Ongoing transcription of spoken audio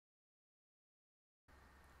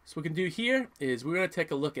So what we can do here is we're going to take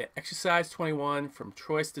a look at exercise 21 from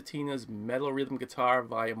Troy Stetina's Metal Rhythm Guitar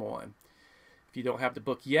Volume 1. If you don't have the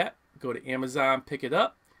book yet, go to Amazon, pick it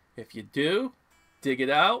up. If you do, dig it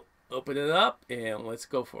out, open it up, and let's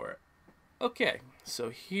go for it. Okay, so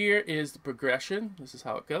here is the progression. This is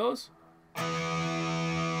how it goes.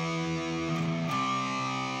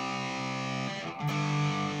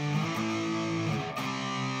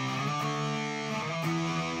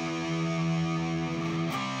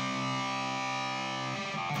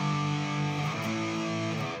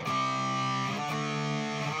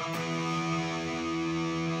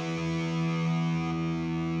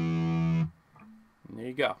 There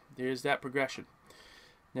you go. There's that progression.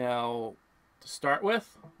 Now, to start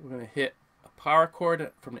with, we're going to hit a power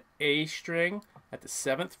chord from the A string at the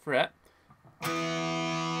 7th fret.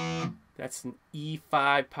 That's an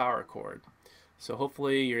E5 power chord. So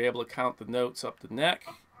hopefully you're able to count the notes up the neck.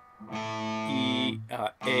 A,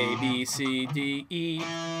 B, C, D, E. So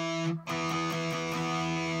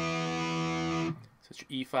it's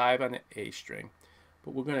your E5 on the A string.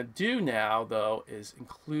 What we're going to do now, though, is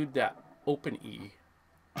include that open E.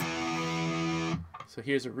 So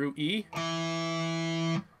here's a root E.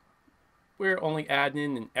 We're only adding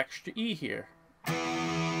in an extra E here,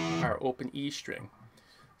 our open E string.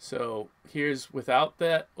 So here's without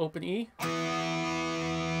that open E,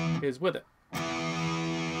 here's with it.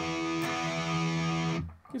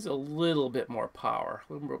 Gives a little bit more power,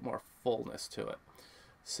 a little bit more fullness to it.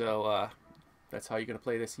 So that's how you're going to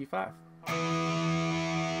play this E5.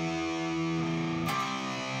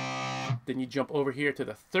 Then you jump over here to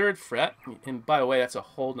the 3rd fret, and by the way, that's a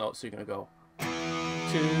whole note, so you're going to go 2,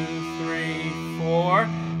 3, 4.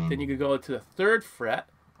 Then you can go to the 3rd fret.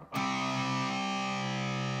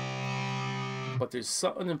 But there's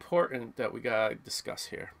something important that we got to discuss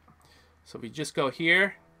here. So we just go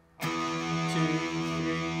here, 2,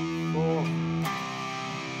 3, 4.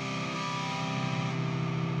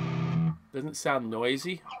 Doesn't sound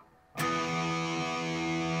noisy.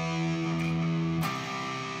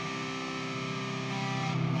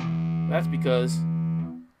 That's because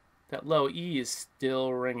that low E is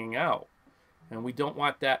still ringing out, and we don't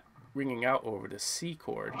want that ringing out over the C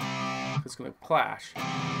chord. It's going to clash.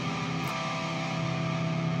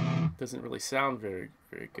 Doesn't really sound very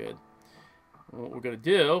good. And what we're going to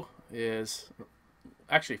do is,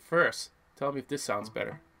 actually first, tell me if this sounds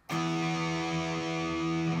better.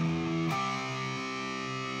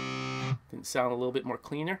 Didn't sound a little bit more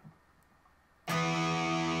cleaner?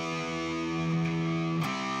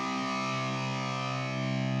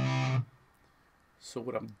 So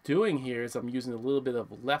what I'm doing here is I'm using a little bit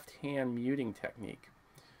of left hand muting technique.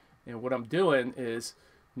 And what I'm doing is,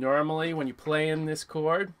 normally when you play in this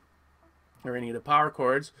chord, or any of the power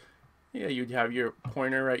chords, yeah, you'd have your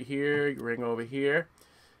pointer right here, your ring over here.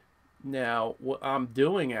 Now what I'm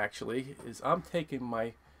doing actually is I'm taking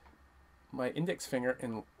my index finger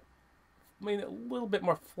and making it a little bit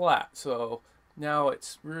more flat. So now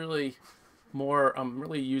it's really more, I'm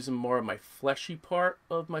really using more of my fleshy part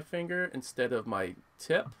of my finger instead of my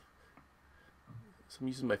tip. So I'm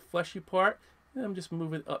using my fleshy part, and I'm just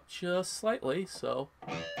moving it up just slightly so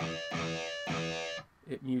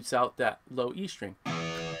it mutes out that low E string.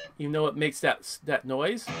 Even though it makes that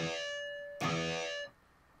noise,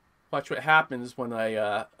 watch what happens when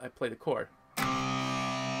I play the chord.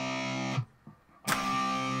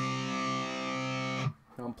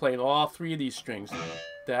 Now I'm playing all 3 of these strings.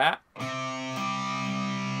 That.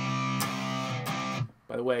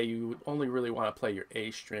 By the way, you only really want to play your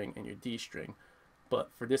A string and your D string,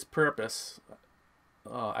 but for this purpose,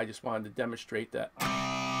 I just wanted to demonstrate that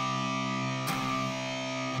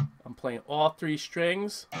I'm playing all 3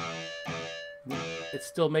 strings. It's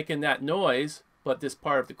still making that noise, but this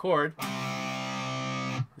part of the chord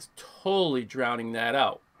is totally drowning that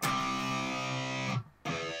out.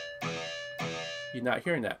 You're not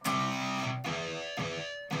hearing that.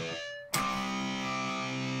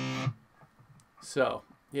 So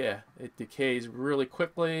yeah, it decays really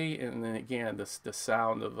quickly, and then again, the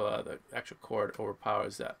sound of the actual chord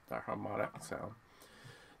overpowers that harmonic sound.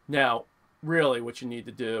 Now, really, what you need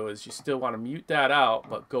to do is you still want to mute that out,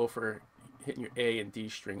 but go for hitting your A and D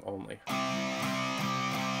string only.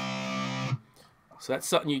 So that's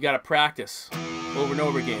something you got to practice over and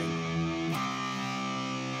over again.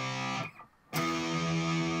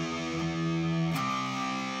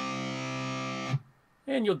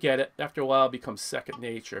 And you'll get it. After a while, it becomes second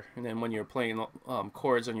nature. And then when you're playing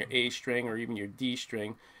chords on your A string or even your D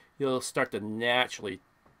string, you'll start to naturally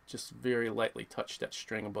just very lightly touch that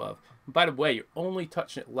string above. And by the way, you're only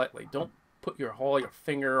touching it lightly. Don't put your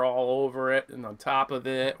finger all over it and on top of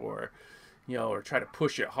it, or you know, or try to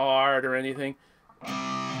push it hard or anything.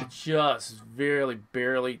 It's just barely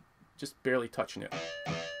touching it.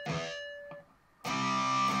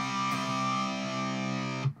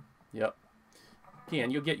 Yep.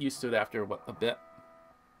 Again, you'll get used to it after a bit.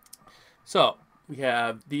 So we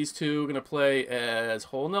have these two going to play as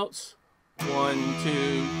whole notes. 1,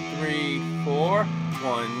 2, 3, 4.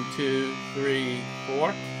 1, 2, 3,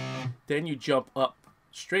 4. Then you jump up,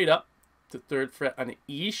 straight up to 3rd fret on the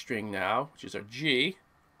E string now, which is our G.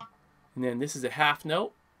 And then this is a half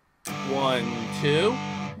note. 1, 2.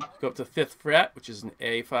 Go up to 5th fret, which is an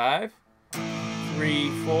A5. 3,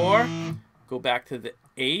 4. Go back to the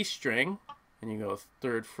A string, and you go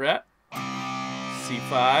 3rd fret,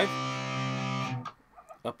 C5.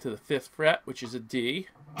 Up to the 5th fret, which is a D.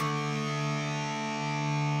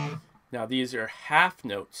 Now these are half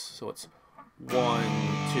notes, so it's 1,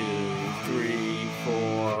 2, 3,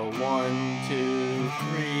 4, 1, 2,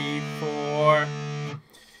 3, 4.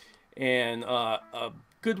 And a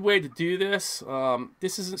good way to do this,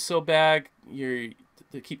 this isn't so bad.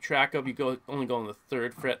 To keep track of, you only go on the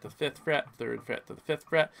 3rd fret to 5th fret, 3rd fret to the 5th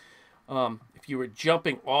fret. If you were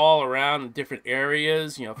jumping all around in different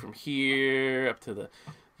areas, you know, from here up to the,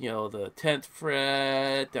 you know, the 10th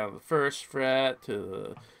fret, down to the 1st fret to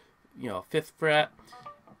the, you know, 5th fret,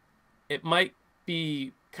 it might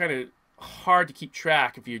be kind of hard to keep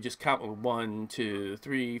track if you just count with 1, 2,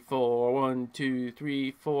 3, 4, 1, 2,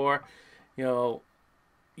 3, 4. You know,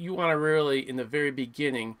 you want to really, in the very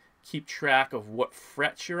beginning, keep track of what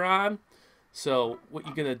frets you're on. So what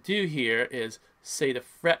you're going to do here is say the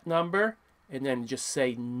fret number and then just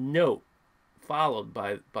say note followed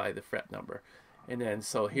by the fret number. And then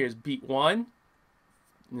so here's beat 1, and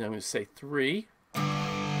then I'm going to say 3.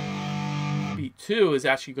 Beat 2 is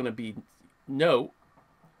actually going to be note.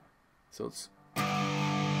 So it's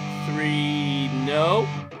 3 note,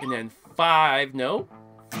 and then 5 note,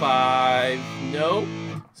 5 note.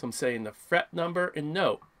 So I'm saying the fret number and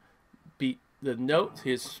note. Beat the note,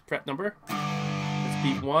 here's fret number. That's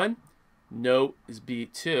beat 1. Note is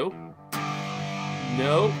beat 2.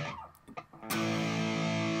 Note.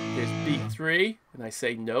 There's beat 3, and I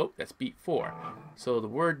say note, that's beat 4. So the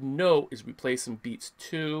word note is replacing beats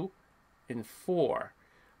 2 and 4.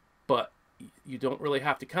 But you don't really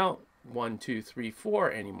have to count 1, 2, 3,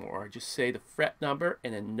 4 anymore. Just say the fret number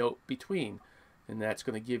and a note between. And that's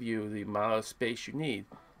going to give you the amount of space you need.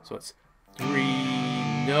 So it's 3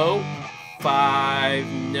 note, 5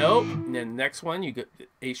 note, and then the next one you get the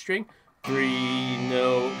A string, 3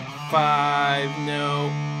 note, 5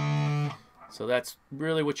 note. So that's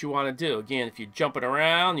really what you want to do. Again, if you're jumping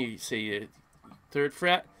around, you say your 3rd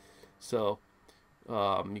fret. So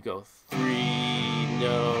you go 3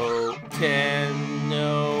 note, 10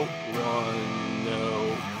 note, 1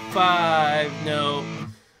 note, 5 note.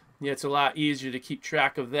 Yeah, it's a lot easier to keep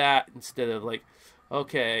track of that instead of like,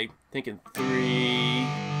 okay, thinking 3.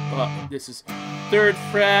 This is 3rd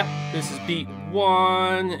fret. This is beat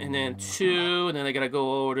 1, and then 2, and then I gotta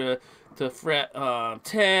go over to fret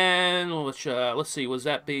 10, which let's see, was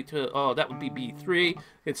that beat? Oh, that would be beat 3.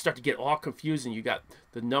 It'd start to get all confusing. You got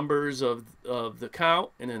the numbers of the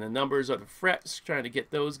count, and then the numbers of the frets, trying to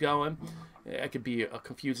get those going. It could be a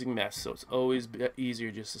confusing mess. So it's always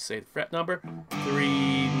easier just to say the fret number.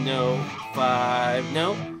 3 note, 5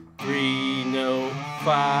 note, 3 note,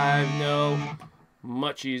 5 note.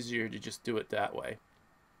 Much easier to just do it that way.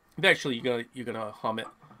 Eventually, you're gonna hum it.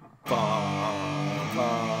 Bum,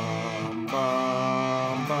 bum,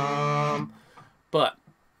 bum, bum. But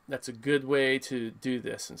that's a good way to do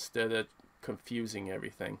this instead of confusing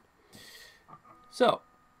everything. So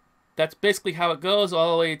that's basically how it goes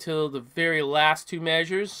all the way till the very last 2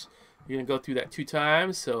 measures. You're gonna go through that 2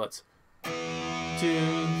 times. So it's 2,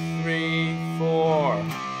 3, 4,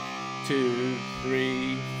 2,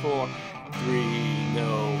 3, 4. 3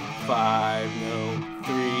 note, 5 note,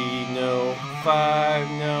 3 note, 5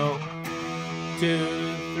 note,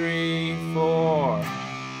 2, 3, 4,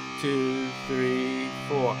 2, 3,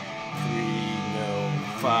 4, 3 note,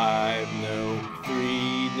 5 note,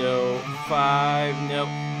 3 note, 5 note.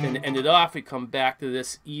 Then to end it off, we come back to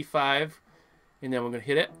this E5, and then we're gonna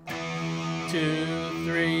hit it. 2,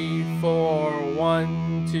 3, 4,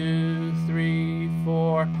 1, 2, 3,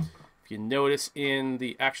 4. You notice in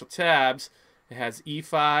the actual tabs, it has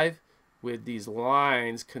E5 with these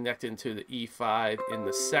lines connected to the E5 in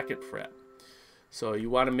the 2nd fret. So you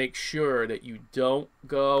want to make sure that you don't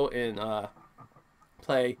go and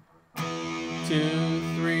play 2,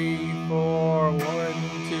 3, 4, 1,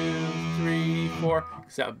 2, 3, 4,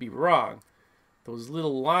 because that would be wrong. Those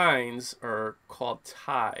little lines are called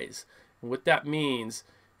ties. And what that means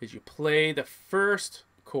is you play the first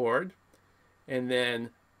chord, and then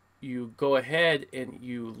you go ahead and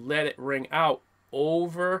you let it ring out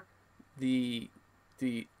over the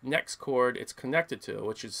next chord it's connected to,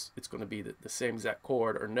 which is it's going to be the same exact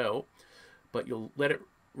chord or note, but you'll let it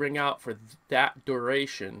ring out for that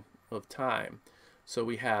duration of time. So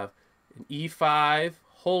we have an E5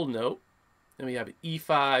 whole note, and we have an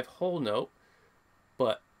E5 whole note,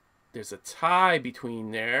 but there's a tie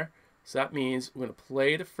between there. So that means we're going to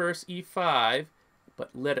play the first E5, but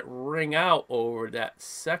let it ring out over that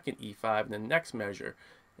second E5 in the next measure.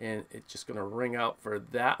 And it's just going to ring out for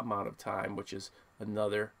that amount of time, which is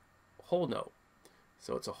another whole note.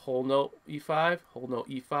 So it's a whole note E5, whole note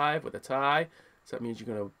E5 with a tie. So that means you're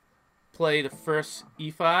going to play the first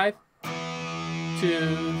E5,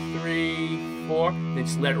 2, 3, 4, then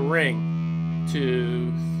just let it ring.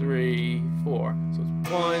 2, 3, 4. So it's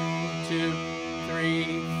 1, 2,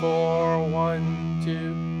 3, 4, 1,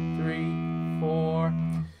 2, 3, 4.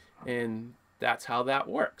 And that's how that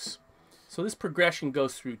works. So this progression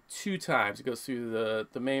goes through 2 times. It goes through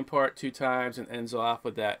the main part 2 times and ends off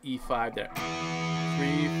with that E5 that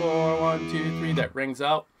 3, 4, 1, 2, 3 that rings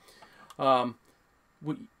out.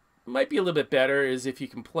 What might be a little bit better is if you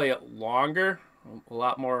can play it longer, a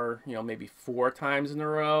lot more, maybe 4 times in a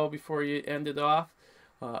row before you end it off.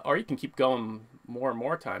 Or you can keep going more and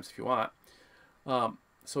more times if you want.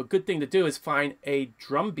 So a good thing to do is find a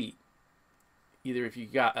drum beat. Either if you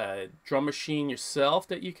got a drum machine yourself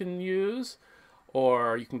that you can use,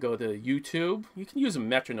 or you can go to YouTube. You can use a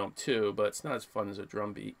metronome too, but it's not as fun as a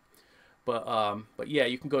drum beat. But yeah,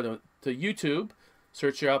 you can go to YouTube,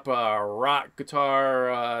 search up rock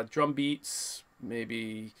guitar drum beats,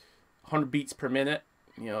 maybe 100 beats per minute.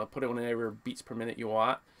 Put it whenever beats per minute you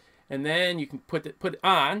want, and then you can put it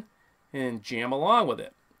on and jam along with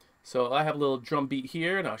it. So I have a little drum beat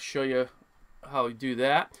here, and I'll show you how we do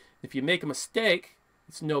that. If you make a mistake,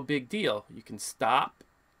 it's no big deal. You can stop,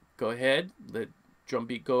 go ahead, let drum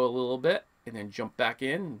beat go a little bit, and then jump back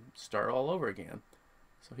in and start all over again.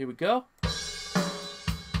 So here we go.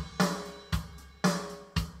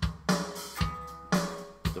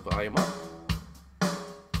 Put the volume up.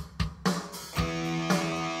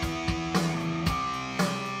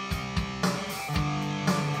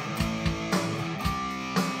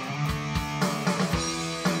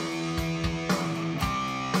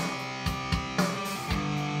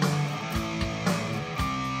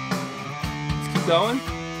 Going.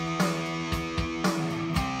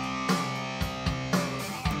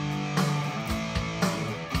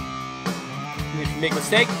 And if you make a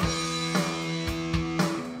mistake,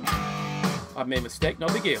 I made a mistake, no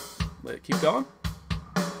big deal. Let it keep going.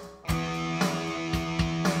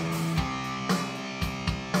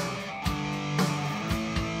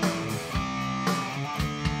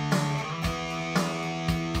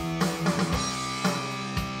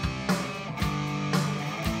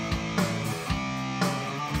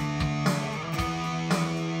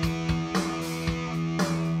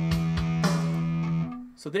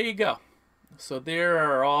 So there you go. So there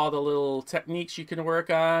are all the little techniques you can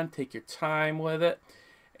work on. Take your time with it.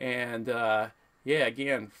 And yeah,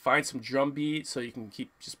 again, find some drum beats so you can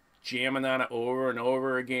keep just jamming on it over and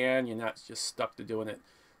over again. You're not just stuck to doing it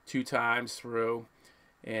 2 times through.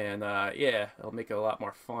 And yeah, it'll make it a lot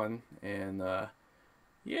more fun. And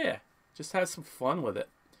yeah, just have some fun with it.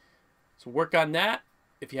 So work on that.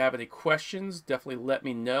 If you have any questions, definitely let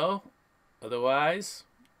me know. Otherwise,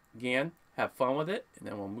 again, have fun with it, and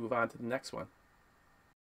then we'll move on to the next one.